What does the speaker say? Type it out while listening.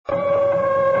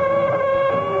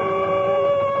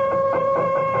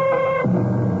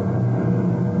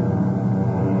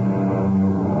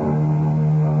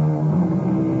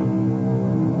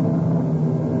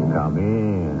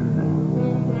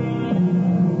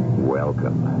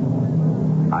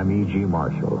Welcome. I'm E.G.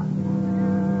 Marshall.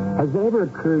 Has it ever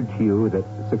occurred to you that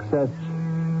success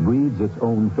breeds its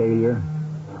own failure?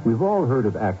 We've all heard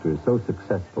of actors so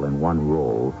successful in one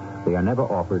role, they are never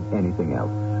offered anything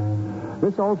else.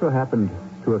 This also happened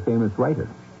to a famous writer,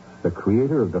 the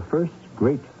creator of the first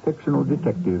great fictional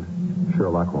detective,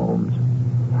 Sherlock Holmes.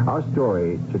 Our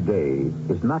story today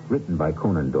is not written by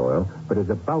Conan Doyle, but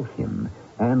is about him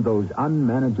and those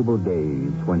unmanageable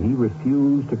days when he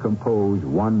refused to compose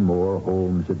one more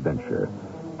Holmes adventure,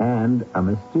 and a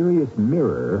mysterious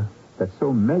mirror that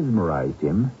so mesmerized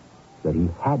him that he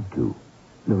had to.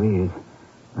 Louise,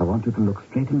 I want you to look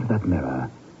straight into that mirror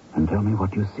and tell me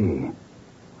what you see.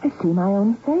 I see my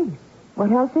own face.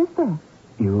 What else is there?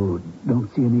 You don't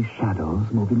see any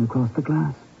shadows moving across the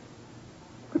glass?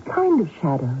 What kind of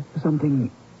shadows?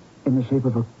 Something in the shape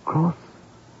of a cross?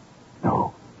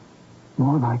 No.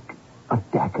 More like a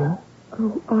dagger?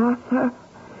 Oh, Arthur,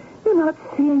 you're not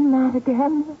seeing that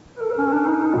again.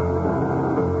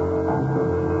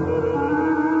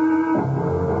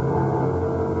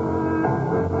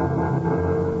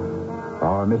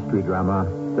 Our mystery drama,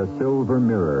 The Silver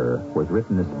Mirror, was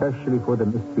written especially for the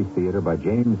Mystery Theater by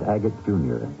James Agate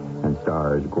Jr. and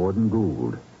stars Gordon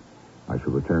Gould. I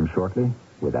shall return shortly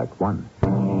with Act One.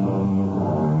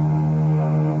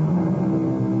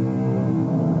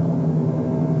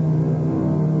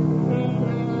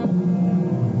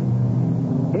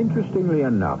 Interestingly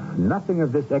enough, nothing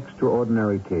of this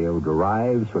extraordinary tale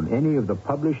derives from any of the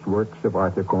published works of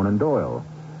Arthur Conan Doyle,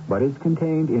 but is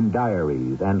contained in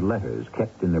diaries and letters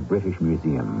kept in the British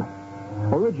Museum.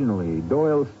 Originally,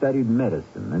 Doyle studied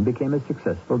medicine and became a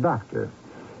successful doctor.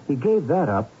 He gave that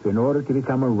up in order to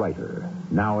become a writer.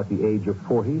 Now, at the age of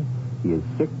 40, he is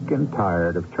sick and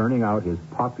tired of turning out his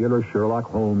popular Sherlock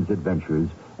Holmes adventures,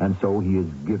 and so he is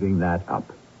giving that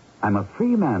up. I'm a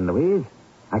free man, Louise.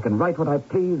 I can write what I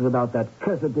please without that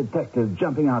cursed detective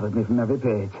jumping out at me from every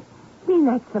page. You mean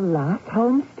that's the last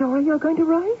Holmes story you're going to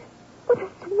write? Well,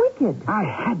 that's wicked. I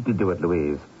had to do it,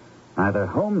 Louise. Either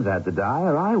Holmes had to die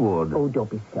or I would. Oh, don't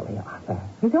be silly, Arthur.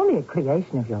 He's only a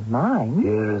creation of your mind.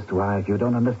 Dearest wife, you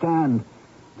don't understand.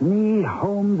 To me,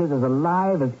 Holmes is as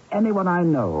alive as anyone I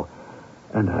know.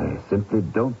 And I simply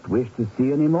don't wish to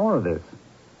see any more of this.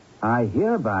 I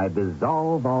hereby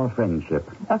dissolve our friendship.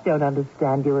 I don't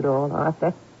understand you at all,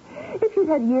 Arthur. If you'd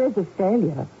had years of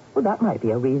failure, well, that might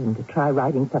be a reason to try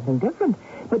writing something different.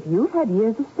 But you've had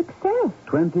years of success.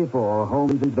 24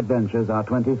 Holmes' adventures are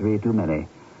 23 too many.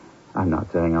 I'm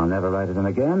not saying I'll never write him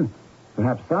again.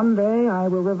 Perhaps someday I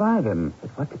will revive him.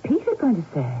 But what's Peter going to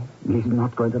say? He's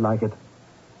not going to like it.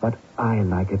 But I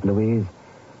like it, Louise.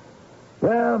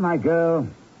 Well, my girl,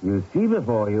 you see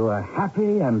before you a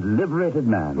happy and liberated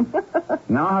man.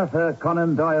 Arthur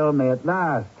Conan Doyle may at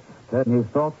last turn his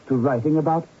thoughts to writing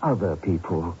about other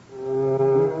people.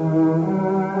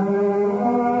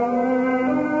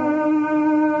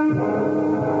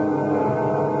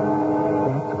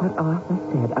 That's what Arthur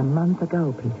said a month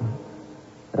ago, Peter.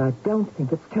 But I don't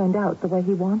think it's turned out the way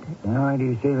he wanted. Why do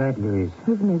you say that, Louise?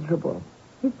 He's miserable.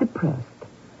 He's depressed.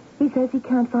 He says he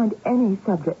can't find any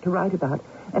subject to write about,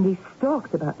 and he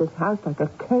stalks about this house like a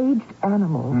caged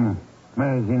animal.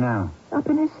 Where is he now? Up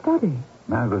in his study.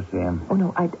 I'll go see him. Oh,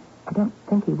 no, I don't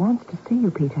think he wants to see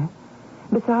you, Peter.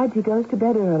 Besides, he goes to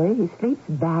bed early, he sleeps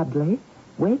badly,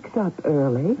 wakes up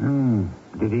early.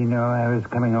 Did he know I was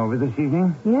coming over this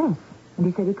evening? Yes, and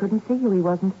he said he couldn't see you. He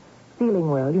wasn't feeling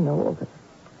well, you know, all that.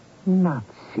 Not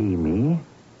see me.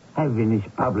 I've been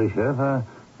his publisher for,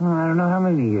 I don't know how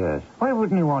many years. Why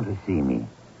wouldn't he want to see me?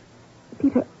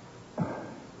 Peter,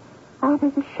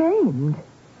 Arthur's ashamed.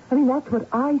 I mean, that's what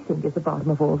I think is the bottom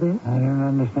of all this. I don't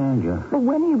understand you. Well,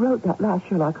 when he wrote that last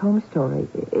Sherlock Holmes story,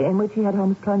 in which he had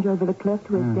Holmes plunge over the cliff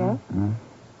to his death,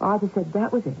 Arthur said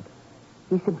that was it.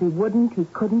 He simply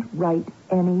couldn't write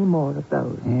any more of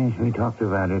those. Yes, we talked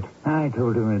about it. I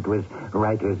told him it was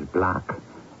writer's block.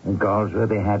 In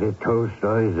Galsworthy had it,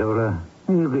 Tolstoy, Zola.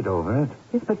 He'll get over it.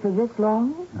 Yes, but for this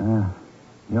long?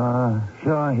 You're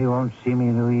sure he won't see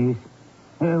me, Louise?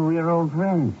 We're old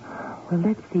friends. Well,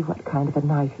 let's see what kind of a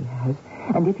night he has.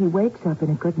 And if he wakes up in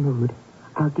a good mood,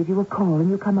 I'll give you a call and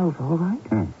you'll come over, all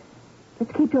right?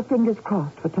 Let's keep your fingers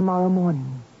crossed for tomorrow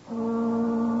morning.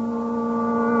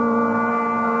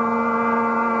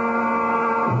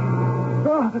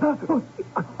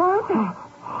 Arthur!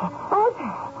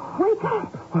 Arthur! Wake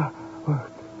up!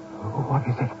 What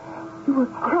is it? You were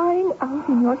crying out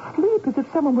in your sleep as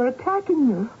if someone were attacking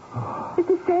you. It's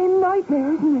the same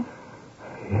nightmare, isn't it?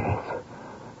 Yes.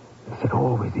 Yes, it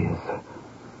always is.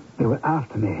 They were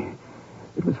after me.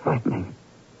 It was frightening.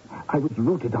 I was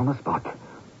rooted on the spot.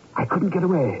 I couldn't get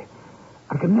away.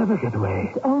 I can never get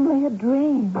away. It's only a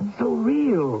dream. But so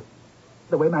real.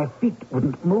 The way my feet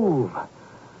wouldn't move.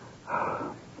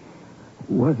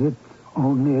 Was it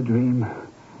only a dream?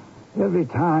 Every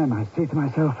time I say to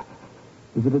myself,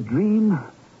 is it a dream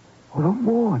or a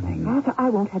warning? Arthur, I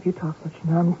won't have you talk such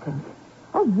nonsense.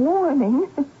 A warning?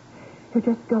 You're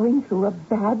just going through a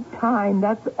bad time.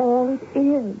 That's all it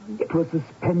is. It was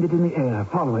suspended in the air,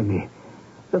 following me.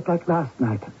 Just like last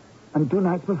night. And 2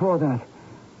 nights before that.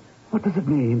 What does it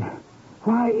mean?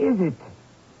 Why is it?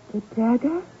 The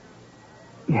dagger?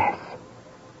 Yes.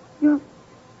 You're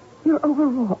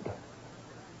overwrought.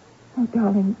 Oh,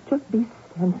 darling, just be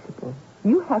sensible.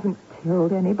 You haven't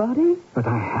killed anybody. But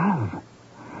I have.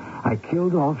 I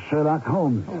killed off Sherlock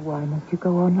Holmes. Oh, why must you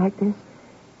go on like this?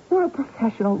 You're a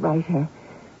professional writer.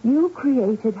 You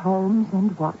created Holmes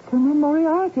and Watson and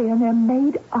Moriarty, and they're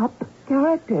made-up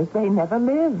characters. They never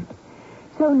lived.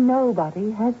 So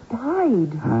nobody has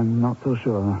died. I'm not so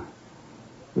sure.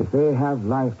 If they have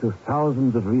life to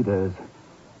thousands of readers,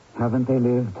 haven't they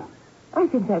lived? I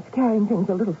think that's carrying things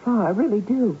a little far. I really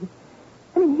do.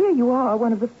 I mean, here you are,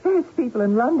 one of the first people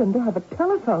in London to have a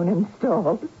telephone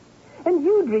installed. And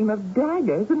you dream of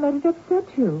daggers and let it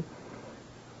upset you.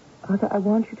 Arthur, I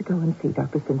want you to go and see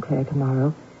Dr. Sinclair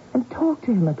tomorrow and talk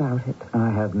to him about it. I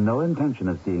have no intention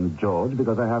of seeing George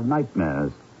because I have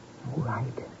nightmares. All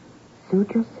right.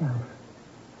 Suit yourself.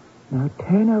 Now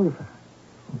turn over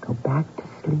and go back to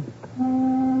sleep.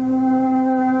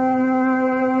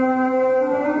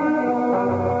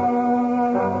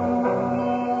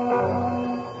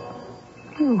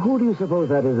 Who do you suppose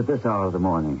that is at this hour of the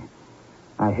morning?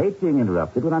 I hate being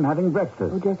interrupted when I'm having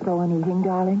breakfast. Oh, just go on eating,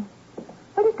 darling.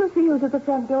 I'll just go see who's at the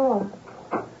front door.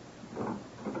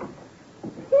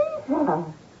 Peter!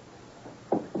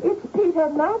 It's Peter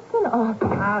Matson, Arthur.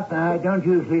 Arthur, I don't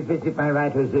usually visit my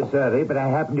writers this early, but I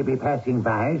happen to be passing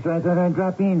by, so I thought I'd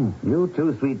drop in. You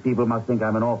two sweet people must think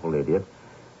I'm an awful idiot.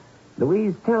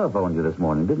 Louise telephoned you this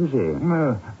morning, didn't she?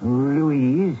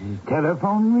 Louise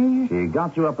telephoned me? She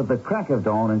got you up at the crack of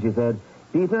dawn and she said,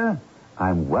 Peter,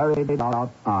 I'm worried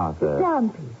about Arthur. Sit down,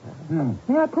 Peter.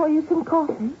 May I pour you some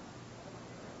coffee?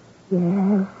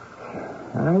 Yes,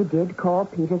 I did call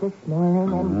Peter this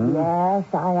morning, and yes,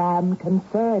 I am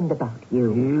concerned about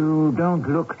you. You don't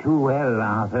look too well,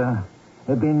 Arthur.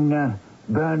 Have been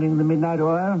burning the midnight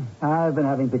oil? I've been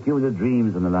having peculiar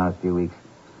dreams in the last few weeks.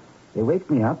 They wake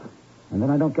me up, and then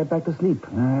I don't get back to sleep.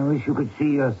 I wish you could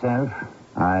see yourself.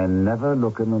 I never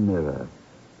look in the mirror.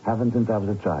 Haven't since I was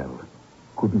a child.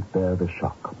 Couldn't bear the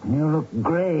shock. You look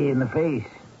gray in the face.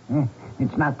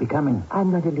 It's not becoming.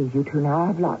 I'm going to leave you two now. I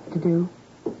have lots to do.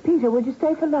 Peter, would you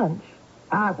stay for lunch?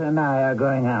 Arthur and I are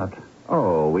going out.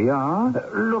 Oh, we are?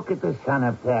 Look at the sun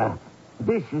up there.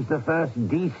 This is the first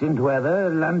decent weather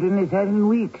London has had in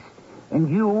weeks. And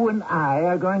you and I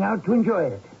are going out to enjoy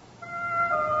it.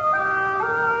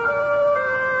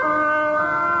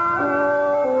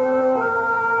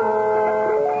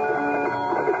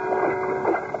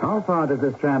 How far does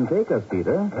this tram take us,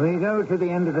 Peter? We go to the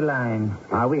end of the line.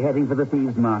 Are we heading for the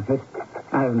thieves' market?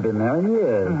 I haven't been there in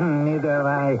years. Neither have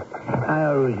I. I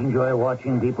always enjoy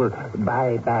watching people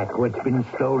buy back what's been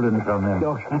stolen from them.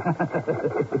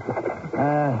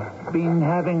 Been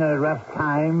having a rough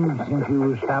time since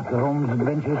you stopped the Holmes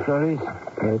adventure stories?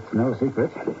 It's no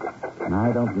secret. And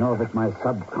I don't know if it's my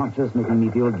subconscious making me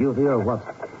feel guilty or what.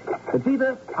 But,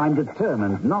 Peter, I'm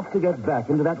determined not to get back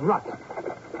into that rut.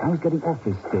 I was getting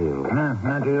awfully stale. No,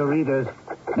 not to your readers.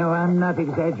 No, I'm not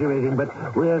exaggerating, but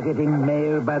we're getting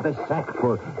mail by the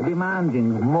sackful,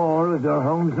 demanding more of your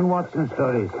Holmes and Watson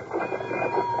stories.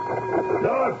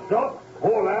 No, stop.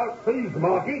 All out. Please,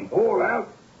 Marky. All out.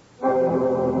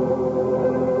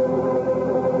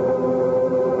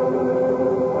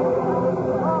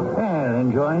 Well,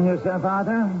 enjoying yourself,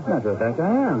 Arthur? Matter of fact, I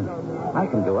am. I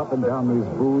can go up and down these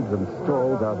booths and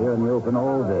stalls out here in the open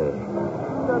all day.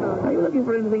 Are you looking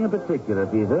for anything in particular,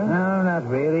 Peter? No, not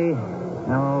really.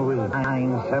 I'm always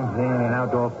buying something in an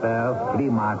outdoor fair, flea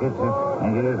market,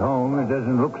 and get it home. It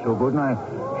doesn't look so good, and I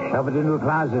shove it into a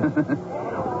closet.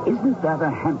 Isn't that a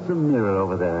handsome mirror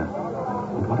over there?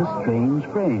 And what a strange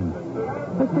frame.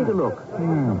 Let's take a look.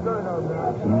 Seems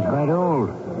quite old.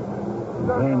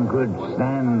 The frame could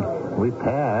stand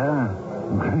repair.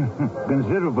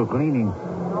 Considerable cleaning.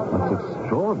 What's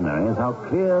extraordinary is how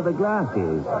clear the glass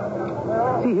is.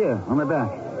 See here, on the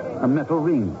back, a metal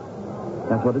ring.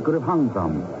 That's what it could have hung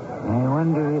from. I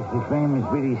wonder if the frame is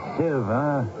really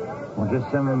silver or just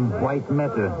some white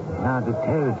metal. Hard to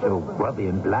tell, it's so grubby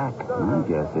and black. My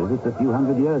guess is it's a few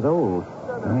hundred years old.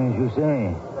 As you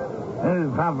say.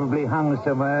 It probably hung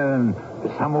somewhere in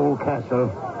some old castle.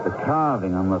 The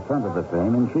carving on the front of the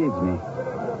frame intrigues me.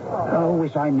 Oh,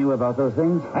 wish I knew about those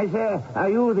things. I say, are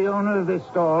you the owner of this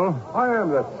stall? I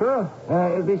am that, sir.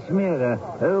 This mirror,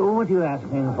 what are you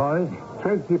asking for it?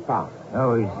 £20.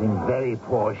 Oh, it's in very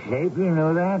poor shape, you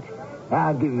know that.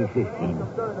 I'll give you 15.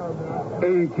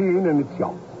 18 and it's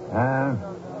yours.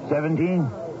 17?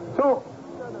 So,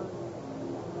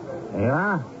 There you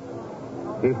are.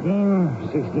 15,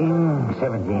 16,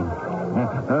 17.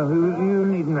 You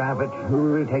needn't wrap it.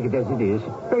 We'll take it as it is.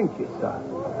 thank you, sir.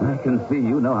 I can see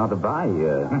you know how to buy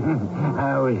here.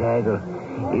 I always idle,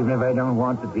 even if I don't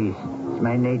want the piece. It's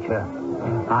my nature.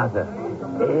 Arthur,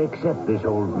 accept this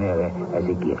old mirror as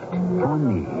a gift. For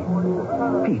me?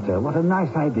 Peter, what a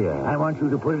nice idea. I want you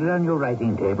to put it on your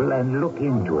writing table and look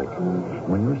into it.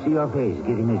 When you see your face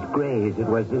getting as gray as it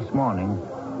was this morning,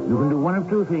 you can do one of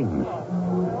two things.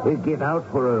 Get out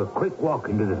for a quick walk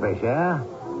into the fresh air,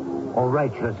 or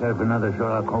write yourself another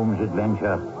Sherlock Holmes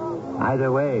adventure.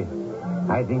 Either way,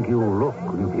 I think you'll look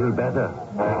and feel better.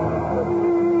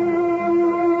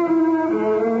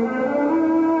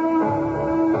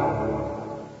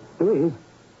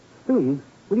 Louise,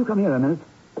 will you come here a minute?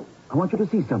 I want you to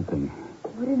see something.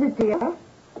 What is it, dear?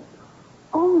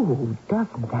 Oh,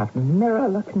 doesn't that mirror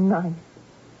look nice?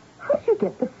 How did you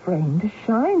get the frame to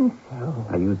shine so?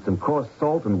 I used some coarse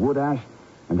salt and wood ash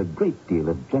and a great deal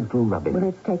of gentle rubbing. Well,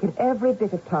 it's taken every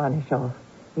bit of tarnish off.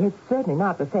 It's certainly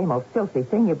not the same old filthy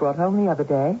thing you brought home the other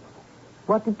day.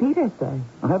 What did Peter say?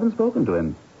 I haven't spoken to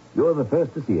him. You're the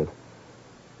first to see it.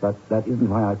 But that isn't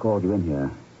why I called you in here.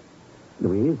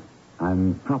 Louise,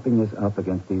 I'm propping this up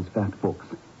against these fat books.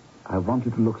 I want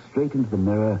you to look straight into the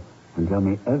mirror and tell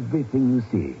me everything you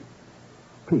see.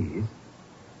 Please,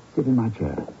 sit in my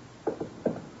chair.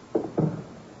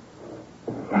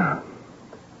 Now,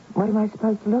 what am I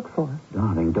supposed to look for?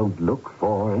 Darling, don't look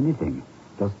for anything.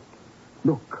 Just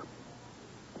look.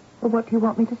 Well, what do you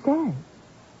want me to say?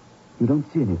 You don't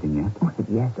see anything yet? Well,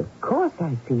 yes, of course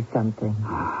I see something.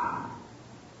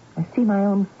 I see my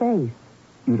own face.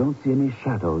 You don't see any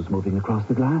shadows moving across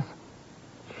the glass?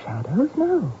 Shadows?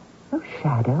 No. No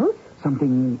shadows.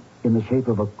 Something in the shape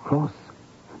of a cross?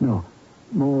 No,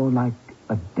 more like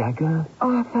a dagger?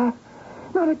 Arthur,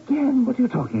 not again. What are you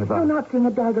talking about? You're not seeing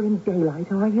a dagger in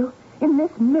daylight, are you? In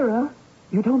this mirror.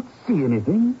 You don't see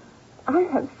anything? I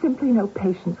have simply no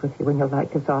patience with you when you're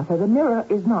like this, Arthur. The mirror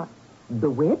is not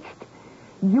bewitched.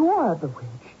 You're bewitched.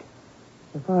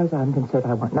 As far as I'm concerned,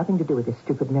 I want nothing to do with this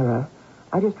stupid mirror.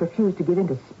 I just refuse to give in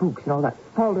to spooks and all that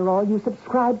falderall you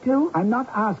subscribe to. I'm not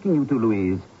asking you to,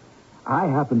 Louise. I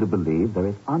happen to believe there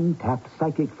is untapped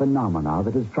psychic phenomena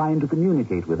that is trying to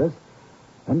communicate with us,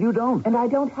 and you don't. And I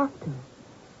don't have to.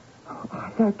 Oh,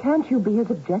 Arthur, can't you be as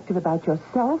objective about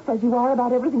yourself as you are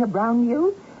about everything around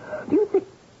you? Do you think...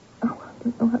 Oh, I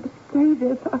don't know how to say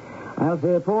this. I'll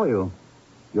say it for you.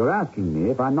 You're asking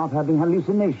me if I'm not having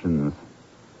hallucinations.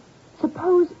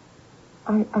 Suppose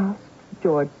I asked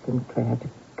George Sinclair to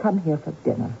come here for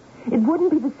dinner. It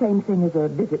wouldn't be the same thing as a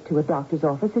visit to a doctor's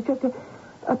office. It's just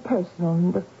a personal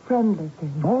and a friendly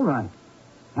thing. All right.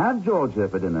 Have George here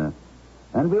for dinner,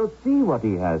 and we'll see what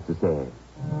he has to say.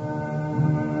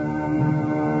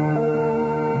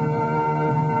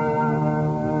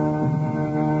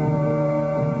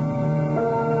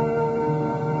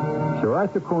 Sir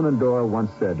Arthur Conan Doyle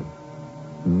once said,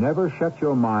 "Never shut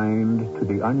your mind to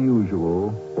the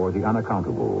unusual or the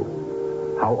unaccountable."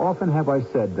 How often have I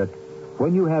said that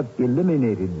when you have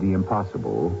eliminated the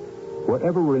impossible,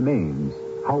 whatever remains,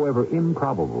 however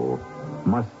improbable,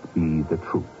 must be the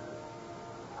truth.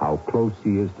 How close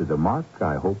he is to the mark,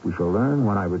 I hope we shall learn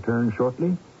when I return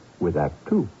shortly with Act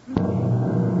 2.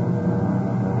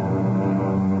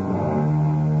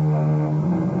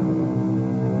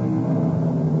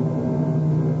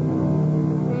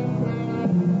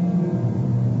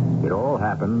 It all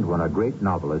happened when a great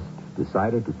novelist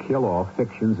decided to kill off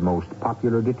fiction's most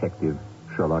popular detective,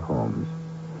 Sherlock Holmes.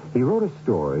 He wrote a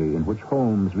story in which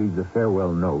Holmes reads a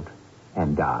farewell note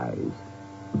and dies.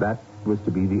 That was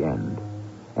to be the end.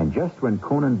 And just when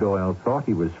Conan Doyle thought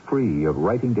he was free of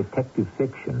writing detective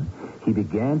fiction, he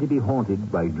began to be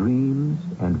haunted by dreams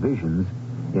and visions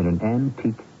in an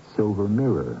antique silver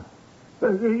mirror.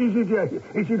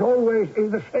 Is it always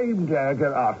the same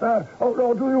dagger, Arthur?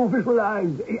 Or do you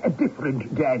visualize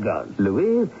different daggers?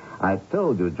 Louise, I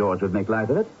told you George would make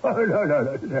light of it. Oh,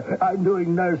 no. I'm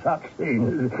doing no such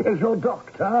thing. As your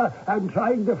doctor, I'm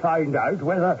trying to find out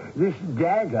whether this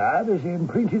dagger is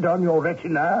imprinted on your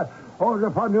retina or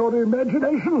upon your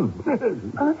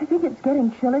imagination. I think it's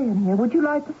getting chilly in here. Would you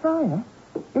light the fire?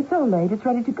 It's so late. It's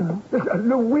ready to go.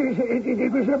 Louise,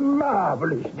 it was a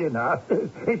marvelous dinner.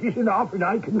 It isn't often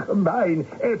I can combine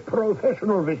a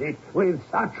professional visit with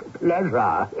such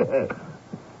pleasure.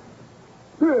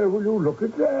 Will you look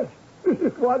at that?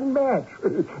 It's one match.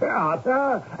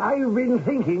 Arthur, I've been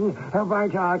thinking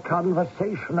about our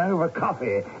conversation over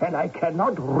coffee, and I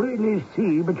cannot really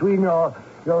see between your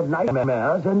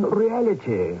nightmares and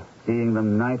reality. Seeing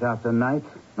them night after night?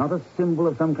 Not a symbol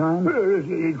of some kind?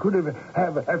 It could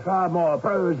have a far more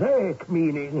prosaic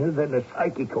meaning than a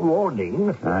psychic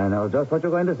warning. I know just what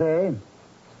you're going to say.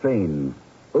 Strain.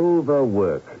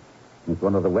 Overwork. It's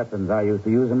one of the weapons I used to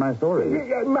use in my stories.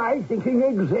 My thinking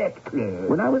exactly.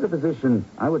 When I was a physician,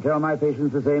 I would tell my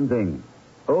patients the same thing.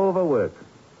 Overwork.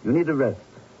 You need a rest.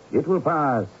 It will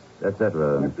pass,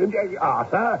 etc.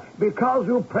 Arthur, because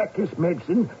you practice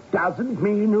medicine doesn't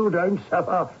mean you don't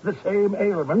suffer the same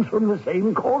ailments from the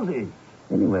same causes.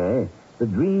 Anyway, the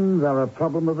dreams are a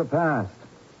problem of the past.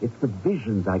 It's the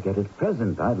visions I get at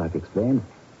present I'd like explained.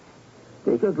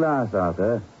 Take a glass,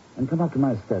 Arthur, and come up to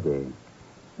my study.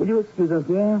 Will you excuse us,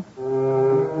 dear?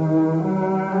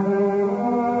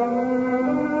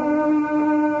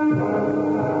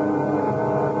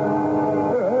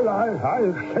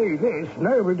 I'll say this.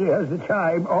 Nobody has the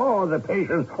time or the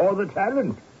patience or the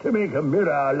talent to make a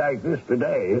mirror like this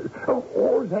today.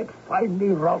 All that finely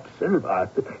wrought silver.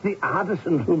 The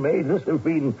artisans who made this have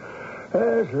been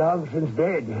long since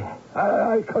dead.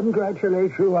 I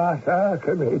congratulate you, Arthur.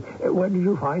 When did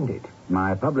you find it?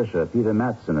 My publisher, Peter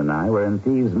Matson, and I were in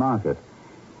Thieves' Market,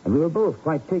 and we were both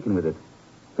quite taken with it.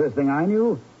 First thing I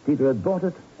knew, Peter had bought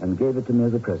it and gave it to me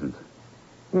as a present.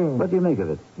 What do you make of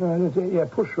it?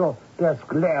 Push your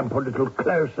desk lamp a little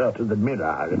closer to the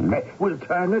mirror. We'll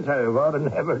turn it over and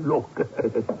have a look.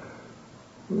 It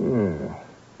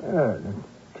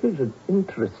is an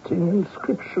interesting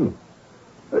inscription.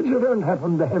 You don't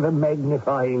happen to have a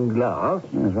magnifying glass?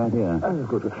 Yes, right here. Oh,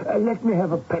 good. Let me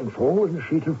have a pencil and a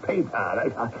sheet of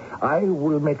paper. I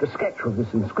will make a sketch of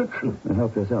this inscription.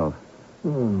 Help yourself.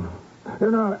 You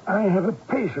know, I have a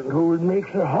patient who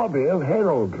makes a hobby of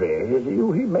heraldry.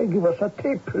 He may give us a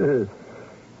tip.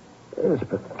 There's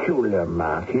peculiar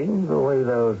marking, the way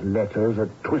those letters are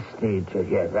twisted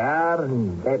together,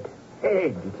 and that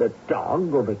head, it's a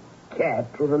dog or a cat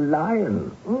or a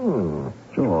lion.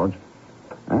 George,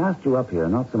 I asked you up here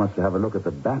not so much to have a look at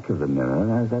the back of the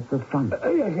mirror as at the front.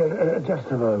 Yes, just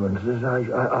a moment.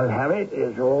 I'll have it.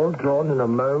 It's all drawn in a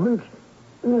moment.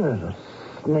 There's a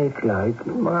snake-like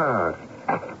mark.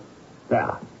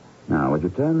 There. Now, would you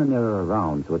turn the mirror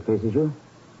around so it faces you?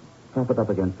 Prop it up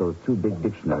against those two big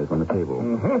dictionaries on the table.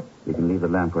 You can leave the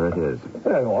lamp where it is.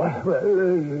 Well,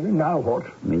 now what?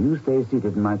 You stay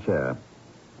seated in my chair.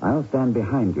 I'll stand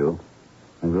behind you,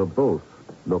 and we'll both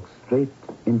look straight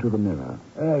into the mirror.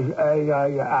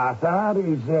 Arthur,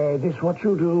 is this what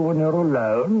you do when you're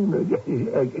alone?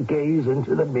 Gaze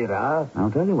into the mirror? I'll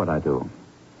tell you what I do.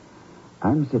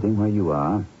 I'm sitting where you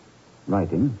are,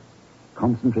 writing,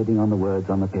 concentrating on the words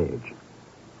on the page.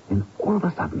 Then all of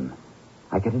a sudden,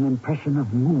 I get an impression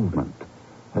of movement,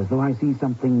 as though I see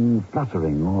something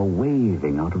fluttering or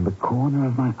waving out of the corner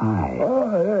of my eye.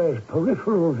 Oh, yes,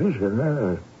 peripheral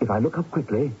vision. If I look up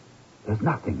quickly, there's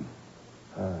nothing.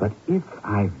 But if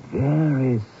I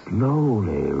very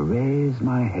slowly raise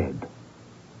my head,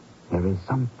 there is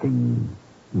something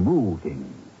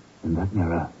moving in that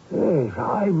mirror. Yes,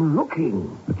 I'm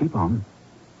looking. Keep on.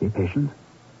 Be patient.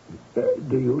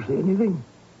 Do you see anything?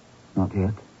 Not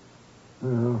yet.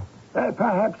 No.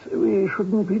 Perhaps we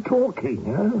shouldn't be talking,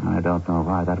 huh? I don't know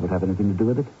why that would have anything to do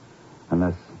with it.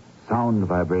 Unless sound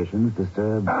vibrations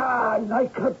disturb...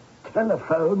 Like a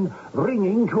telephone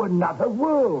ringing to another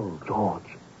world.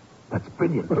 George, that's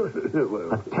brilliant.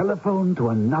 A telephone to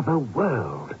another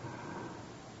world.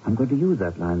 I'm going to use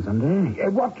that line someday.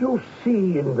 What you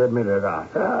see in the mirror,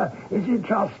 Arthur, is it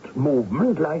just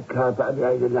movement, like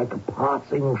a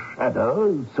passing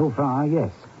shadow? So far,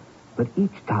 yes. But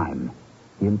each time,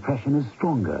 the impression is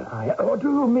stronger. Or do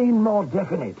you mean more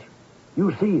definite?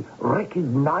 You see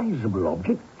recognizable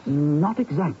objects? Not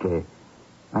exactly.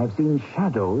 I've seen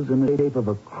shadows in the shape of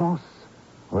a cross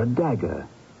or a dagger.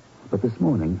 But this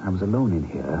morning, I was alone in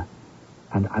here,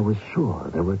 and I was sure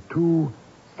there were two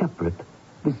separate,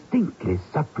 distinctly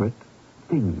separate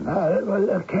things.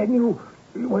 Can you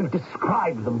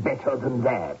describe them better than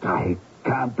that? I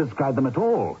can't describe them at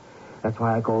all. That's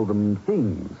why I call them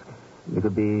things. They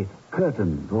could be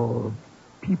curtains or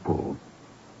people.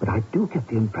 But I do get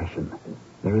the impression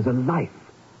there is a life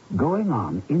going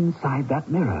on inside that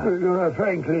mirror.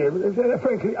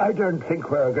 Frankly, I don't think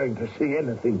we're going to see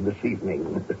anything this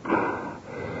evening.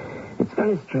 It's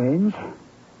very strange.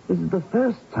 This is the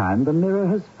first time the mirror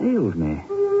has failed me.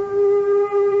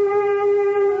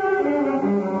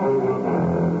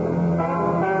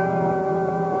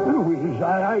 Louise,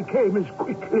 I came as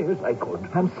quickly as I could.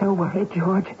 I'm so worried,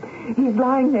 George. He's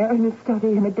lying there in his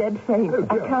study in a dead faint. Oh,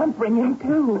 I can't bring him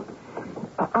to.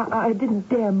 I didn't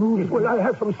dare move him. Well, I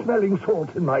have some smelling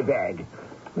salts in my bag.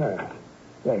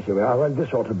 There you are. Well,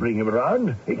 this ought to bring him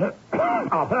around.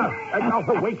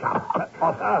 Arthur, wake up.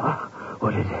 Arthur.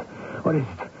 What is it? What is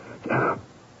it?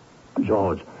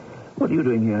 George, what are you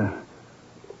doing here?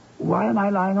 Why am I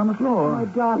lying on the floor? Oh,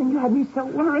 darling, you had me so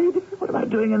worried. What am I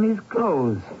doing in these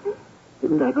clothes?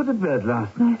 Didn't I go to bed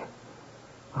last night?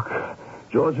 Look,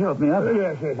 George, help me up.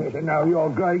 Yes. Now, you're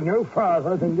going no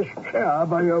farther than this chair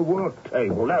by your work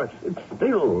table. Now, sit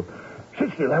still.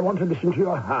 Sit still. I want to listen to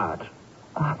your heart.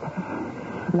 Arthur,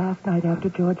 last night after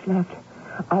George left,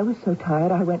 I was so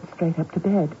tired I went straight up to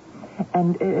bed.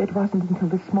 And it wasn't until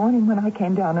this morning when I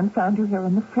came down and found you here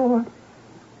on the floor.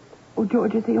 Oh,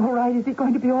 George, is he all right? Is he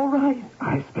going to be all right?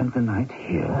 I spent the night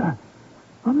here,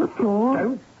 on the floor.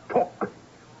 Don't talk.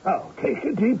 Oh, take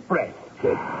a deep breath.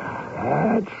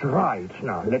 That's right.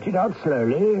 Now, let it out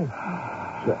slowly.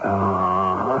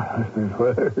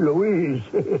 Well, Louise,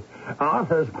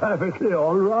 Arthur's perfectly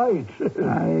all right.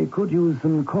 I could use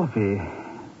some coffee.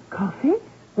 Coffee?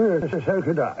 Yes, so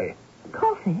could I.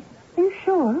 Coffee? Are you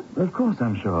sure? Of course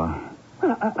I'm sure.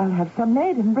 Well, I'll have some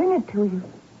made and bring it to you.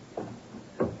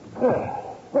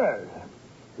 Well,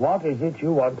 what is it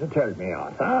you want to tell me,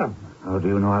 Arthur? How do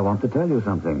you know I want to tell you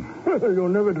something? You'll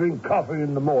never drink coffee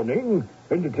in the morning,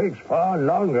 and it takes far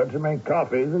longer to make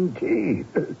coffee than tea.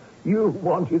 You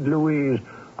wanted Louise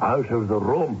out of the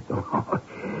room.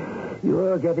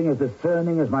 You're getting as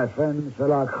discerning as my friend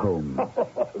Sherlock Holmes.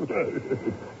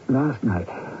 Last night,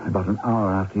 about an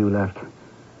hour after you left,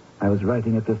 I was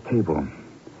writing at this table.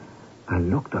 I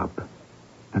looked up,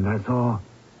 and I saw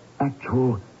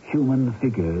actual human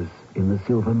figures in the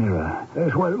silver mirror.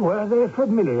 Yes, well, were they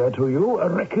familiar to you?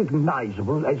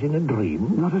 Recognizable as in a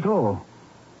dream? Not at all.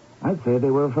 I'd say they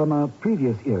were from a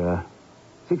previous era.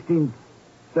 16th,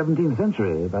 17th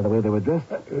century, by the way they were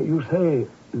dressed. You say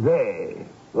they.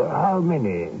 Well, how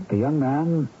many? The young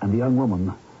man and the young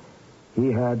woman.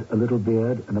 He had a little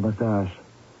beard and a mustache.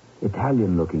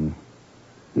 Italian-looking.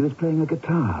 He was playing a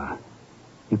guitar.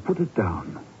 He put it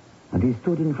down, and he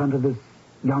stood in front of this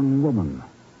young woman.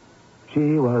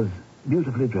 She was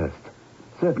beautifully dressed,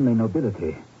 certainly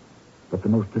nobility, but the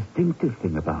most distinctive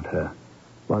thing about her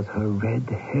was her red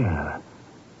hair.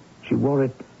 She wore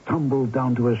it tumbled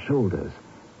down to her shoulders,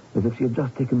 as if she had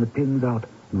just taken the pins out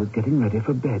and was getting ready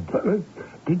for bed.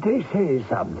 Did they say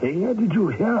something? Did you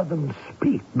hear them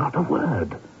speak? Not a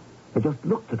word. They just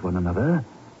looked at one another,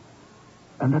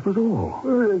 and that was all.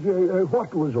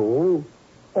 What was all?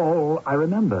 All I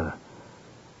remember.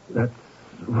 That's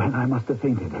when I must have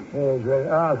fainted. Yes,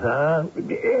 well, Arthur,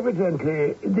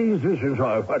 evidently these visions,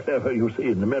 or whatever you see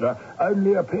in the mirror,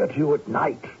 only appear to you at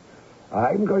night.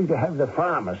 I'm going to have the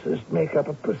pharmacist make up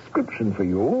a prescription for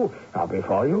you. Now,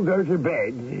 before you go to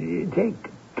bed, take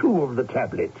 2 of the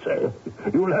tablets.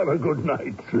 You'll have a good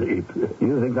night's sleep.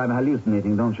 You think I'm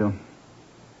hallucinating, don't you?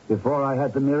 Before I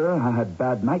had the mirror, I had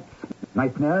bad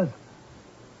nightmares.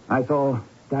 I saw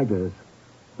daggers.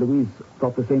 Louise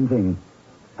thought the same thing.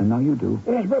 And now you do.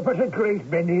 Yes, but a great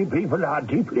many people are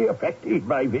deeply affected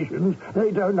by visions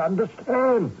they don't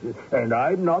understand. And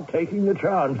I'm not taking the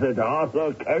chance that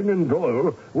Arthur Conan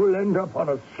Doyle will end up on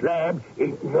a slab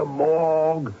in the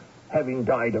morgue, having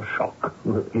died of shock.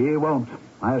 He won't,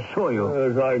 I assure you.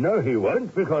 As I know he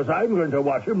won't, because I'm going to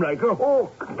watch him like a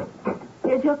hawk.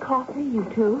 Here's your coffee, you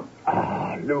two.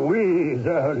 Louise,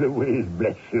 Louise,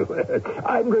 bless you.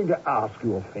 I'm going to ask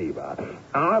you a favor.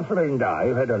 Arthur and I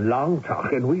have had a long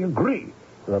talk, and we agree.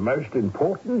 The most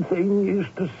important thing is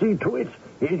to see to it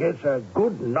he gets a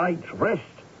good night's rest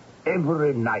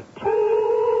every night.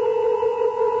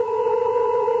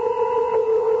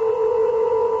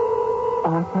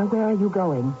 Arthur, where are you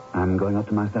going? I'm going up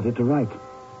to my study to write.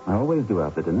 I always do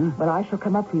after dinner. Well, I shall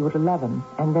come up for you at 11,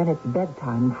 and then it's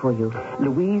bedtime for you.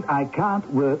 Louise, I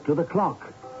can't work to the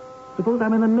clock. Suppose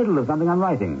I'm in the middle of something I'm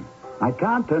writing. I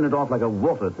can't turn it off like a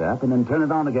water tap and then turn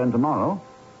it on again tomorrow.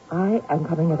 I am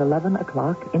coming at 11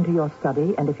 o'clock into your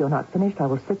study, and if you're not finished, I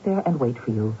will sit there and wait for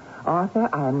you. Arthur,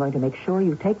 I am going to make sure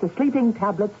you take the sleeping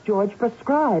tablets George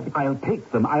prescribed. I'll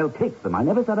take them. I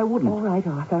never said I wouldn't. All right,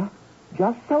 Arthur.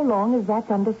 Just so long as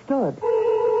that's understood.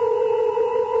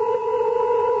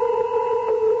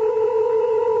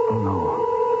 Oh,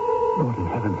 no. Lord in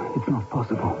heaven, it's not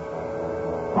possible.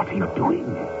 What are you doing?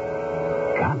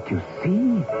 Can't you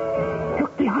see?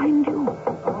 Look behind you.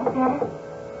 Arthur?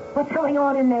 What's going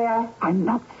on in there? I'm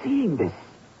not seeing this.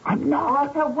 I'm not.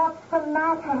 Arthur, what's the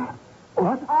matter?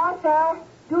 What? Arthur,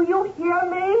 do you hear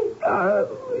me?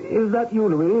 Is that you,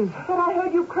 Louise? But I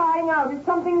heard you crying out. Is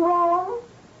something wrong?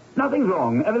 Nothing's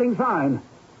wrong. Everything's fine.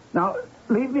 Now,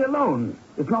 leave me alone.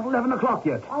 It's not 11 o'clock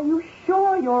yet. Are you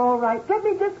sure you're all right? Let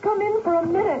me just come in for a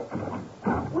minute.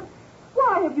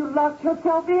 Why have you locked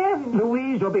yourself in?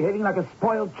 Louise, you're behaving like a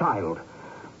spoiled child.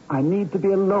 I need to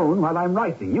be alone while I'm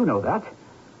writing. You know that.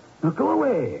 Now, go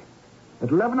away.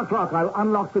 At 11 o'clock, I'll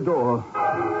unlock the door.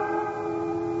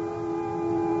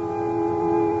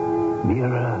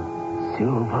 Mirror,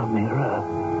 silver mirror,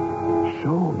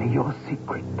 show me your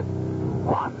secret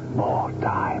one more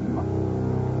time.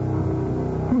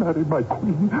 Mary, my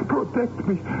queen, protect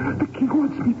me. The king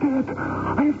wants me dead.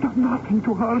 I have done nothing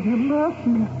to harm him,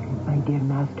 nothing. My dear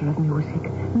master of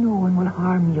music, no one will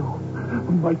harm you.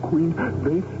 My queen,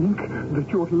 they think that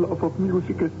your love of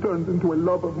music has turned into a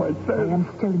love of myself. I am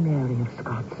still Mary of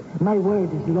Scots. My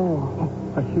word is law.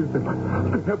 I hear them.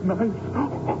 They have knives.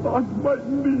 On my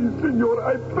knees, senor,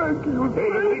 I thank you.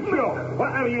 Hey,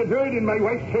 what are you doing in my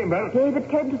wife's chamber? David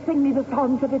came to sing me the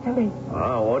songs of Italy.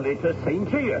 Oh, only to sing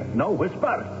to you. No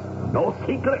whispers. No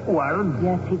secret words.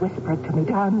 Yes, he whispered to me,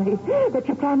 Darnley, that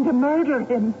you plan to murder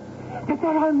him. That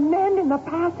there are men in the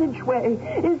passageway.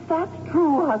 Is that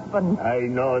true, husband? I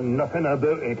know nothing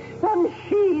about it. Then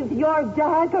sheathe your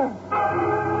dagger.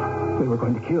 They were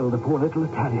going to kill the poor little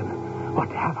Italian. What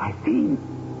have I seen?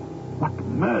 What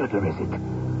murder is it?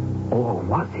 Or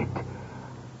was it?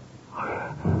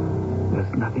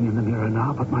 There's nothing in the mirror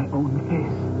now but my own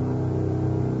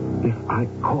face. If I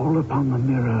call upon the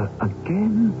mirror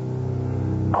again...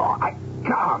 Oh, I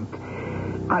can't.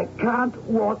 I can't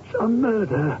watch a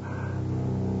murder.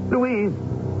 Louise,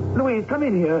 come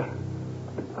in here.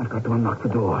 I've got to unlock the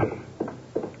door.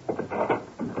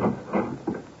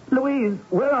 Louise,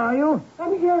 where are you?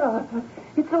 I'm here, Arthur.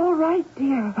 It's all right,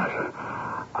 dear.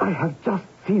 I have just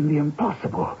seen the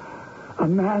impossible. A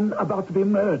man about to be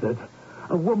murdered.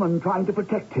 A woman trying to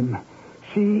protect him.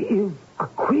 She is a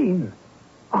queen.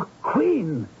 A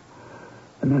queen.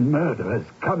 And then murderers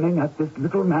coming at this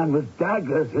little man with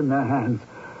daggers in their hands.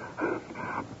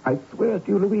 I swear to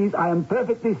you, Louise, I am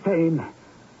perfectly sane.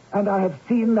 And I have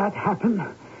seen that happen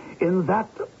in that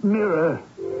mirror.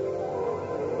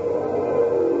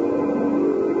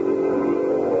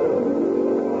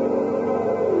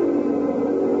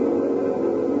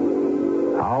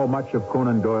 How much of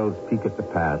Conan Doyle's peek at the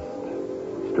past,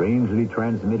 strangely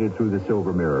transmitted through the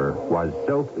silver mirror, was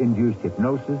self-induced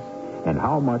hypnosis, and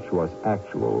how much was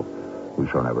actual, we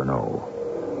shall never know.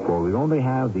 For we only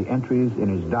have the entries in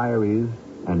his diaries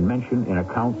and mention in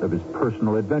accounts of his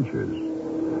personal adventures.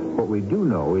 What we do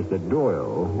know is that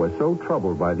Doyle was so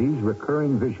troubled by these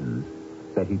recurring visions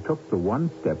that he took the one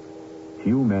step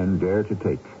few men dare to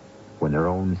take when their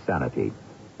own sanity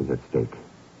is at stake.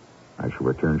 I shall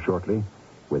return shortly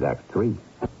with Act 3.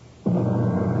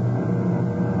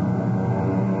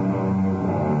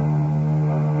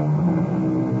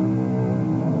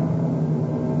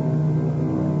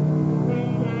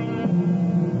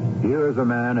 Here's a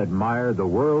man admired the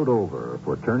world over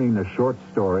for turning the short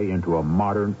story into a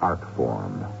modern art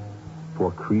form,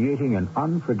 for creating an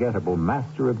unforgettable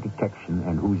master of detection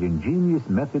and whose ingenious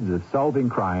methods of solving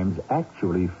crimes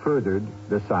actually furthered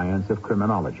the science of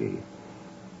criminology.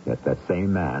 Yet that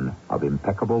same man of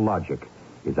impeccable logic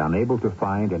is unable to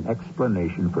find an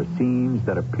explanation for scenes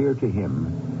that appear to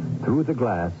him through the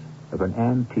glass of an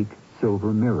antique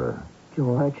silver mirror.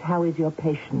 George, how is your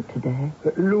patient today?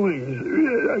 Louise,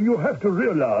 you have to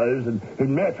realize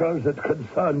in matters that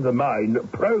concern the mind,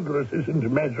 progress isn't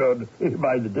measured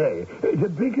by the day. The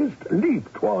biggest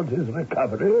leap towards his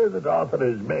recovery that Arthur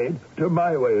has made, to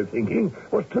my way of thinking,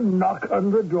 was to knock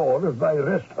on the door of my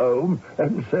rest home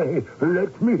and say,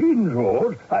 "Let me in,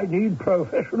 George. I need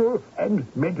professional and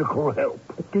medical help."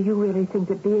 But do you really think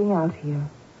that being out here,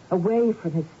 away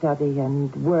from his study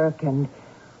and work and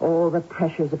all the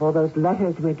pressures of all those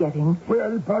letters we're getting...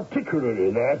 Well, particularly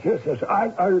that, yes.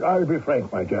 I'll be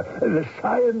frank, my dear. The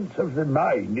science of the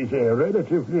mind is a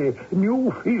relatively new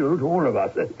field to all of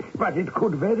us. But it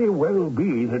could very well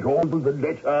be that all the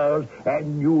letters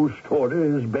and news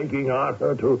stories begging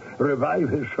Arthur to revive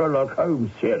his Sherlock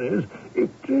Holmes series, it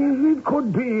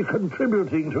could be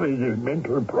contributing to his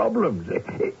mental problems.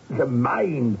 The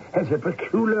mind has a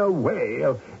peculiar way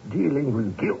of dealing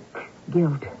with guilt.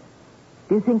 Guilt?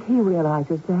 Do you think he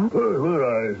realizes that? Well,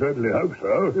 I certainly hope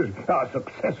so. Our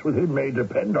success with him may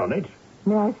depend on it.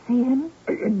 May I see him?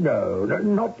 No,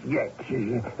 not yet.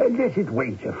 Let it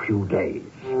wait a few days.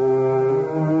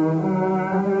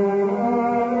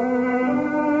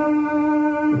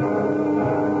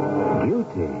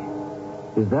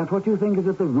 that what you think is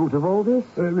at the root of all this?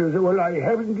 Well, I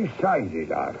haven't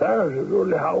decided, Arthur.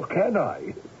 Well, how can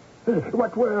I?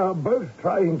 What we're both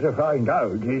trying to find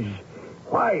out is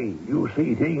why you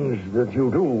see things that you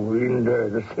do in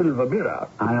the silver mirror.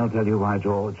 I'll tell you why,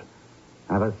 George.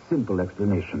 I have a simple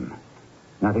explanation.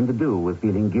 Nothing to do with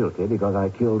feeling guilty because I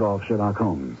killed off Sherlock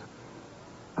Holmes.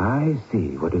 I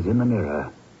see what is in the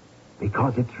mirror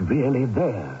because it's really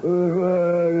there.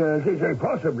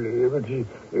 Possibly, but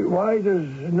why does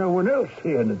no one else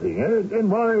see anything?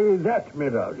 And why that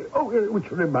mirror? Oh, which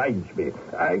reminds me,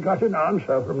 I got an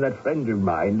answer from that friend of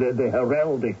mine, the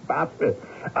heraldic buff.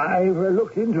 I've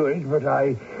looked into it, but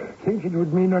I think it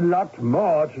would mean a lot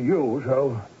more to you,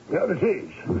 so here it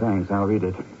is. Thanks, I'll read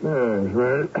it. Yes,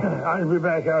 well, I'll be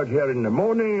back out here in the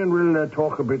morning and we'll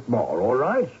talk a bit more, all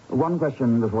right? One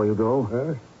question before you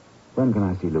go. When can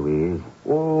I see Louise?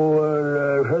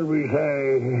 Oh, shall we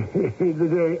say the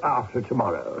day after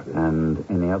tomorrow? And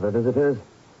any other visitors?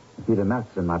 Peter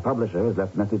Matson, my publisher, has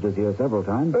left messages here several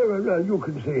times. You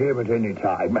can see him at any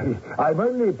time. I'm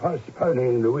only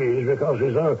postponing Louise because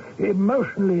he's so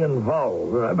emotionally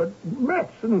involved. But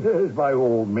Matson says by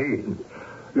all means.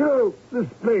 You know, this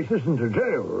place isn't a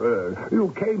jail.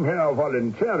 You came here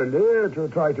voluntarily to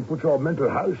try to put your mental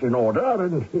house in order,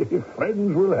 and if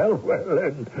friends will help, well,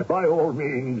 then by all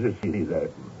means, see them.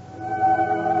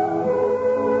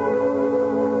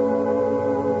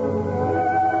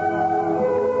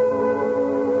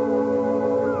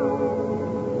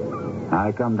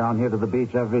 I come down here to the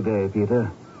beach every day,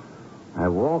 Peter. I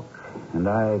walk and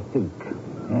I think.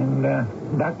 And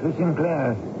Dr.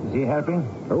 Sinclair, is he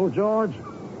helping? Oh, George,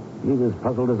 he's as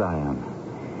puzzled as I am.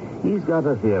 He's got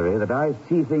a theory that I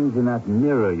see things in that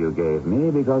mirror you gave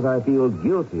me because I feel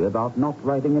guilty about not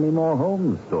writing any more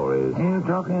Holmes stories. Are you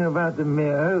talking about the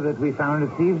mirror that we found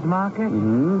at Thieves' Market?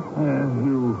 Mm-hmm.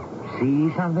 You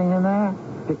see something in there?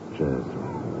 Pictures.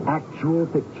 Actual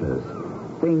pictures.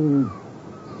 Things,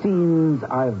 scenes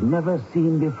I've never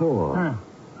seen before.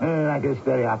 Like a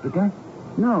stereopticon?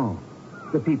 No.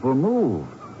 The people move.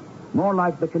 More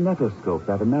like the kinetoscope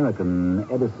that American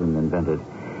Edison invented.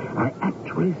 I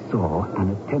actually saw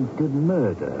an attempted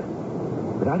murder.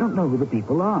 But I don't know who the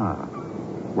people are.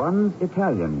 One's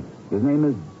Italian. His name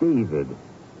is David.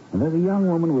 And there's a young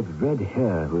woman with red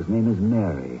hair whose name is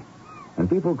Mary. And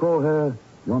people call her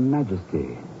Your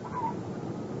Majesty.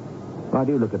 Why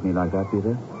do you look at me like that,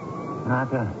 Peter?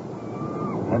 Arthur,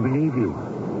 I believe you.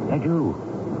 I do.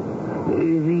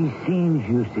 These scenes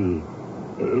you see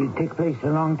take place a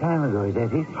long time ago, is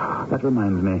that it? That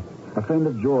reminds me. A friend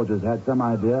of George's had some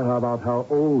idea about how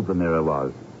old the mirror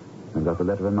was. I've got the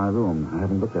letter in my room. I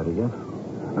haven't looked at it yet.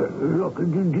 Look, do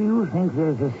you think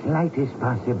there's the slightest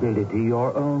possibility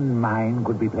your own mind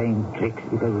could be playing tricks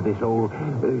because of this old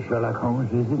Sherlock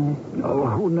Holmes business? Oh,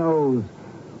 who knows?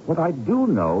 What I do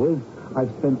know is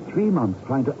I've spent 3 months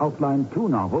trying to outline 2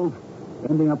 novels,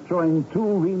 ending up throwing 2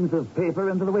 reams of paper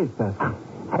into the wastebasket.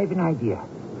 I have an idea.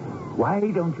 Why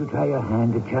don't you try your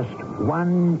hand at just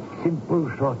one simple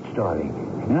short story?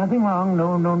 Nothing wrong,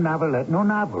 no novelette, no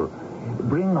novel.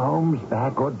 Bring Holmes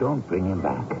back or don't bring him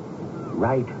back.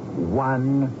 Write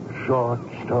one short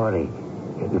story.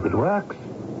 If it works,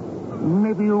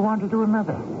 maybe you'll want to do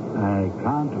another. I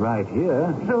can't write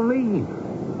here. So leave.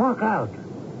 Walk out.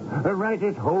 Write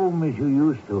at home as you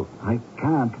used to. I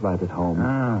can't write at home.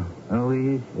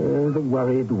 Louise? The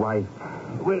worried wife.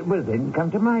 Well, then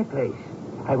come to my place.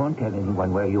 I won't tell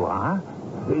anyone where you are.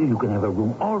 You can have a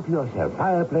room all to yourself.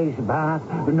 Fireplace, bath,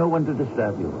 no one to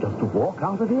disturb you. Just to walk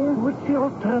out of here? What's the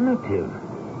alternative?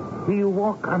 You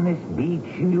walk on this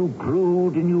beach and you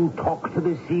brood and you talk to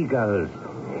the seagulls.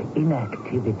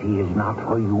 Inactivity is not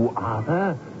for you,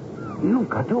 Arthur. You've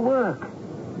got to work.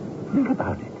 Think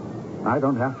about it. I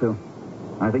don't have to.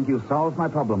 I think you've solved my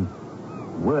problem.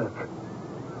 Work.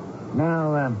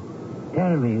 Now,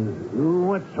 tell me,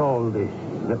 what's all this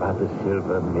about the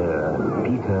silver mirror?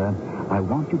 Peter, I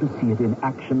want you to see it in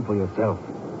action for yourself.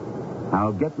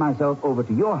 I'll get myself over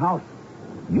to your house.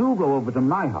 You go over to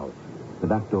my house. The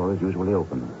back door is usually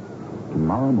open.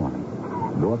 Tomorrow morning,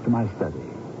 go up to my study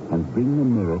and bring the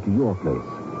mirror to your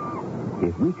place.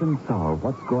 If we can solve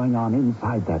what's going on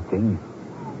inside that thing,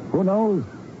 who knows?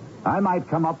 I might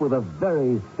come up with a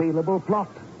very saleable plot.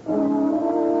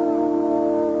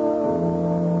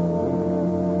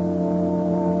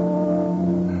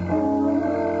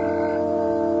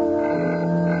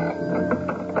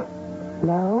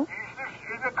 Hello? Is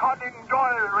this the Conan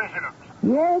Doyle residence?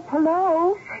 Yes,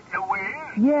 hello?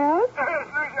 Louise? Yes?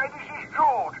 This is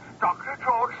George, Dr.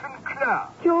 George Sinclair.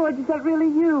 George, is that really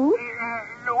you?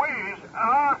 Louise,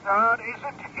 Arthur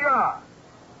isn't here.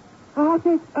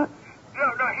 Arthur,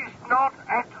 No, he's not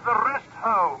at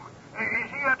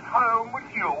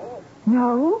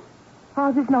No,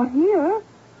 Arthur's not here.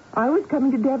 I was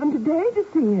coming to Devon today to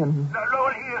see him. No,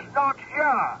 he is not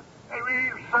here.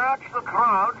 We've searched the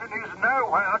grounds and he's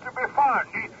nowhere to be found.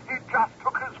 He just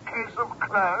took his case of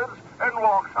clothes and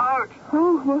walked out.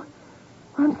 Oh, well,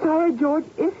 I'm sorry, George.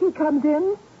 If he comes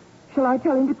in, shall I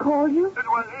tell him to call you?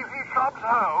 Well, if he comes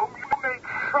home, you make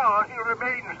sure he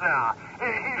remains there.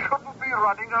 He shouldn't be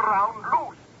running around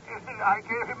loose. I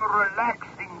gave him a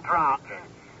relaxing drug.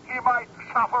 He might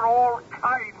suffer all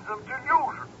kinds of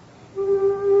delusions.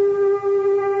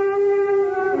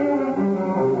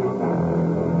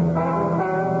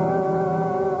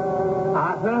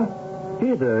 Arthur?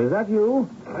 Peter, is that you?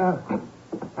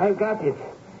 I've got it.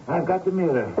 I've got the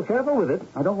mirror. Oh, careful with it.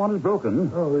 I don't want it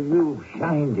broken. Oh, you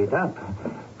shined it up.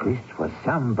 This was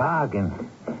some bargain.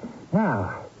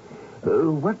 Now,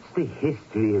 what's the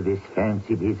history of this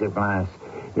fancy piece of glass?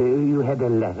 You had a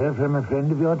letter from a friend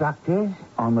of your doctor's?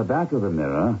 On the back of the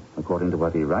mirror, according to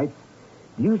what he writes,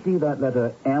 do you see that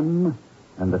letter M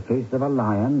and the face of a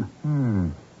lion?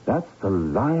 That's the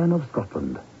Lion of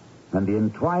Scotland. And the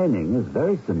entwining is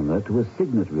very similar to a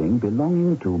signet ring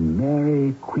belonging to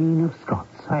Mary, Queen of Scots.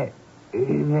 That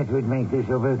would make this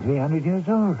over 300 years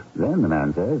old. Then the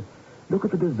man says, look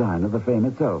at the design of the frame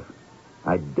itself.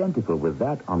 Identical with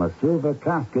that on a silver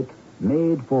casket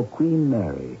made for Queen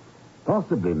Mary.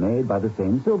 Possibly made by the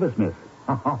same silversmith.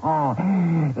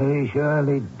 He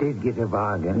surely did get a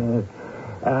bargain.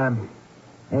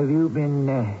 Have you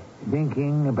been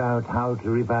thinking about how to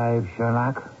revive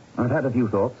Sherlock? I've had a few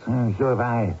thoughts. So have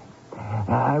I.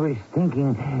 I was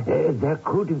thinking there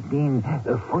could have been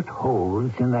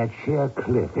footholds in that sheer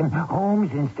cliff, and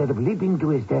Holmes, instead of leaping to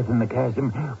his death in the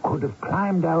chasm, could have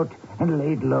climbed out and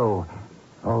laid low.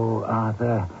 Oh,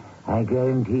 Arthur, I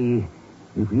guarantee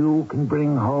if you can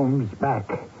bring Holmes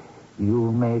back,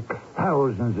 you'll make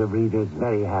thousands of readers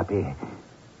very happy.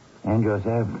 And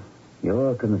yourself?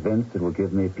 You're convinced it will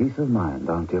give me peace of mind,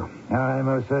 aren't you? I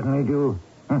most certainly do.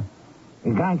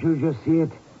 Can't you just see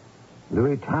it? The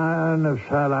return of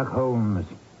Sherlock Holmes.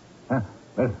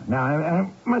 Well, now, I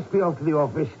must be off to the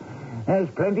office. There's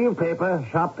plenty of paper,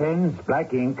 sharp pens,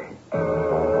 black ink.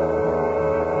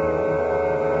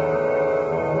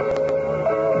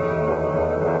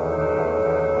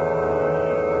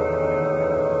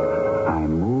 I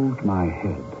moved my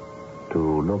head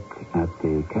to look at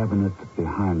the cabinet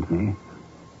behind me,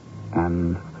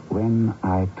 and when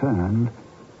I turned,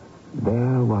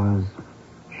 there was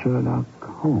Sherlock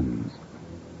Holmes,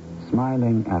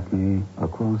 smiling at me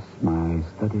across my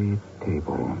study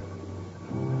table.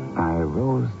 I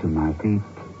rose to my feet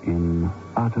in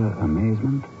utter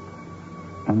amazement,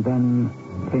 and then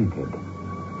fainted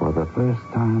for the first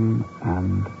time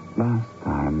and last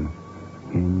time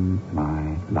in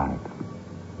my life.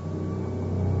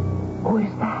 Who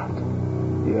is that?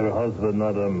 Your husband,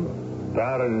 madam.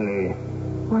 Darnley.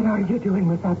 What are you doing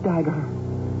with that dagger?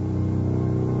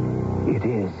 It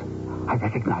is. I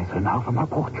recognize her now from her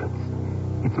portraits.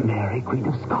 It's Mary, Queen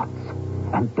of Scots,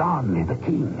 and Darnley, the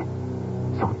king.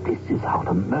 So this is how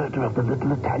the murder of the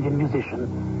little Italian musician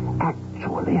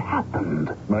actually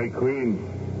happened. My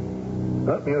queen,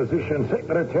 that musician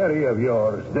secretary of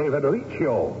yours, David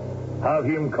Riccio, have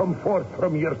him come forth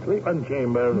from your sleeping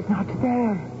chamber. He's not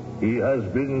there. He has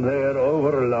been there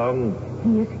overlong.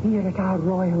 He is here at our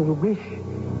royal wish.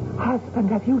 Husband,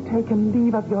 have you taken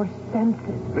leave of your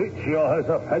senses? Riccio has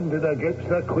offended against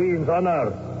the queen's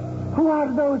honor. Who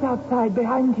are those outside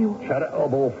behind you?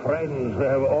 Charitable friends, they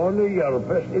have only your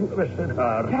best interest at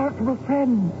heart. Charitable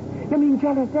friends. You mean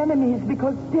jealous enemies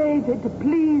because David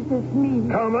pleases me.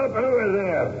 Come up over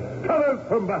there. Come out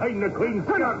from behind the queen's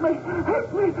skirt. Help me.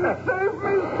 Help me. Save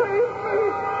me. Save me.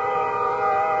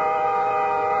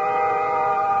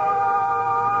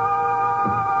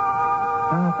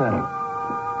 Arthur,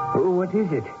 what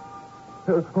is it?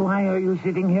 Why are you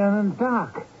sitting here in the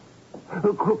dark?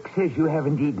 Cook says you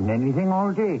haven't eaten anything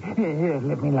all day. Here,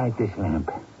 let me light this lamp.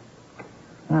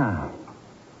 Ah,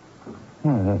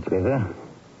 that's better.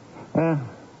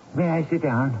 May I sit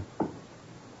down?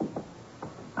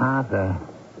 Arthur,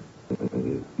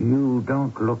 you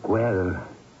don't look well.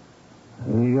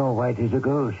 You're white as a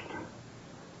ghost.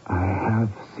 I have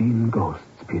seen ghosts,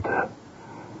 Peter.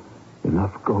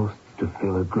 Enough ghosts to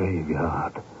fill a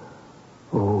graveyard.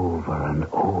 Over and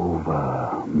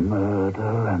over,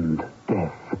 murder and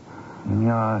death. In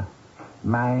your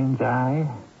mind's eye?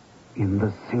 In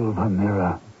the silver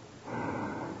mirror.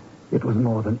 It was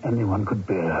more than anyone could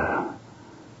bear.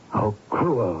 How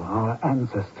cruel our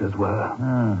ancestors were.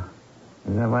 Oh.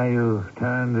 Is that why you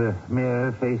turned the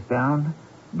mirror face down?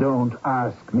 Don't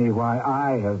ask me why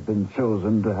I have been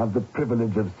chosen to have the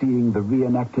privilege of seeing the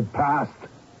reenacted past.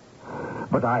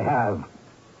 But I have.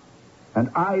 And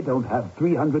I don't have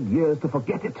 300 years to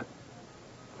forget it.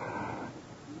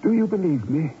 Do you believe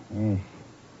me? Yes.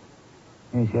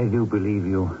 Yes, I do believe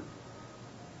you.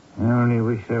 I only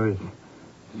wish there was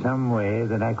some way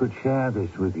that I could share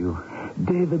this with you.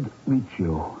 David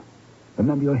Riccio.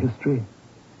 Remember your history?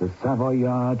 The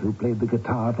Savoyard who played the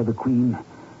guitar for the Queen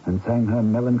and sang her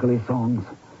melancholy songs.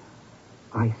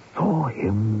 I saw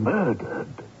him murdered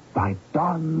by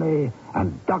Darnley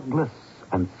and Douglas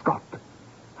and Scott.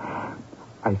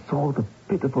 I saw the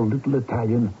pitiful little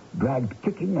Italian dragged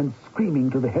kicking and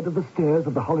screaming to the head of the stairs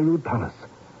of the Holyrood Palace.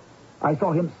 I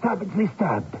saw him savagely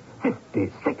stabbed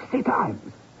 50, 60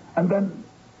 times and then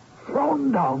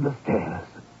thrown down the stairs.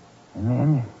 And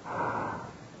then?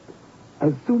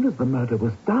 As soon as the murder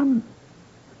was done,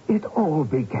 it all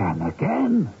began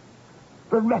again.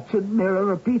 The wretched mirror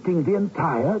repeating the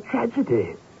entire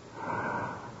tragedy.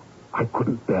 I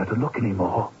couldn't bear to look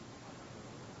anymore.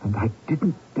 And I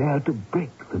didn't dare to break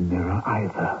the mirror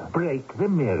either. Break the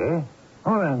mirror?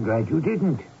 Oh, I'm glad you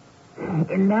didn't.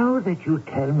 Now that you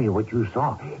tell me what you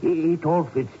saw, it all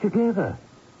fits together.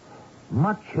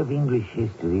 Much of English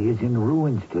history is in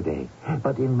ruins today,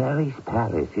 but in Mary's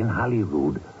Palace in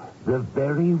Holyrood, the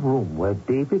very room where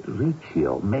David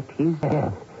Riccio met his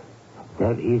death,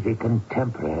 there is a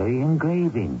contemporary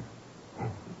engraving.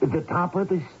 The top of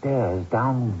the stairs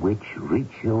down which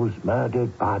Riccio's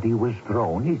murdered body was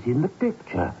thrown is in the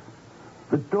picture.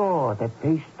 The door that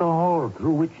faced the hall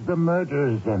through which the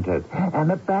murderers entered,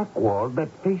 and a back wall that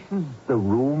faces the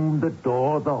room, the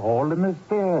door, the hall, and the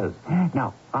stairs.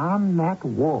 Now, on that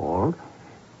wall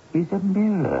is a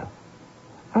mirror.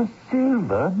 A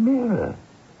silver mirror.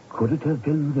 Could it have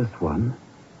been this one?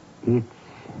 It's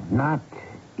not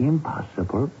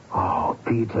impossible. Oh,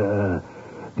 Peter,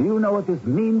 do you know what this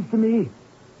means to me?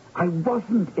 I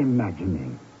wasn't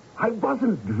imagining. I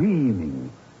wasn't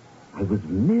dreaming. I was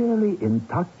merely in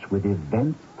touch with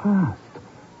events past,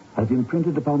 as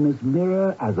imprinted upon this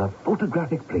mirror as a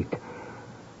photographic plate.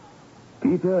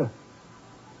 Peter,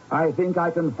 I think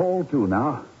I can fall to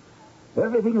now.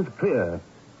 Everything is clear.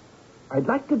 I'd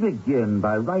like to begin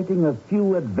by writing a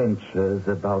few adventures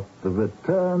about the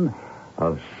return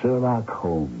of Sherlock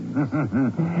Holmes.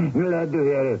 Glad to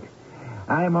hear it.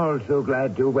 I'm also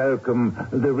glad to welcome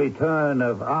the return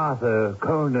of Arthur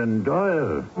Conan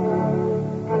Doyle.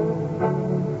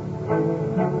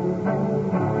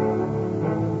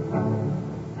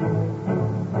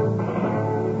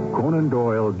 Conan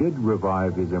Doyle did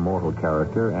revive his immortal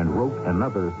character and wrote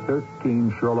another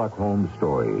 13 Sherlock Holmes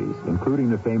stories, including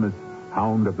the famous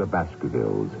Hound of the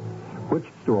Baskervilles, which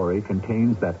story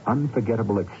contains that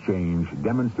unforgettable exchange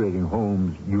demonstrating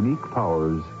Holmes' unique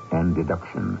powers and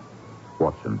deduction.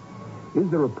 Watson, is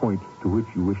there a point to which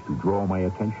you wish to draw my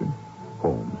attention?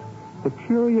 Holmes, the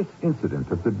curious incident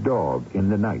of the dog in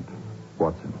the night.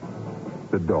 Watson,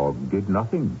 the dog did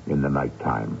nothing in the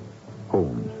nighttime.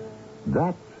 Holmes,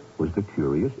 that was the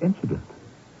curious incident.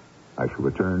 I shall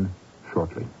return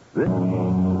shortly.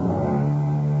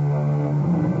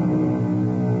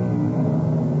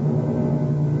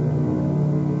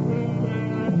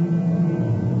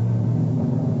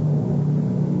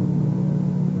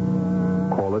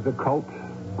 Call it a cult,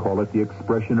 call it the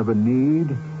expression of a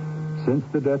need. Since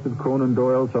the death of Conan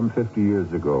Doyle some 50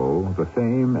 years ago, the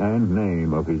fame and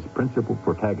name of his principal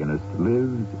protagonist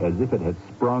lives as if it had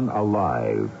sprung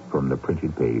alive from the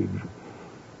printed page.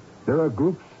 There are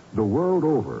groups the world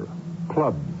over,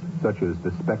 clubs such as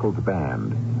the Speckled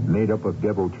Band, made up of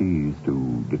devotees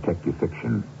to detective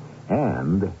fiction.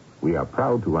 And we are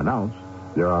proud to announce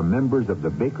there are members of the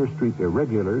Baker Street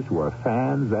Irregulars who are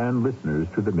fans and listeners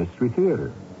to the Mystery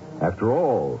Theater. After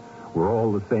all, we're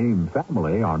all the same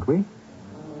family, aren't we?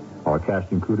 Our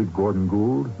cast included Gordon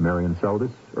Gould, Marion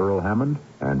Seldes, Earl Hammond,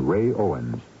 and Ray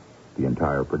Owens. The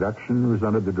entire production was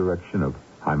under the direction of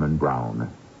Himan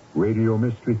Brown. Radio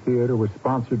Mystery Theater was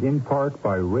sponsored in part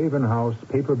by Raven House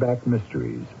Paperback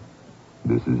Mysteries.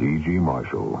 This is E.G.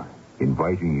 Marshall,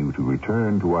 inviting you to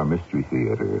return to our Mystery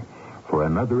Theater for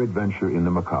another adventure in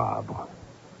the macabre.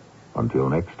 Until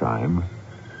next time,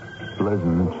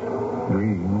 pleasant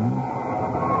dreams.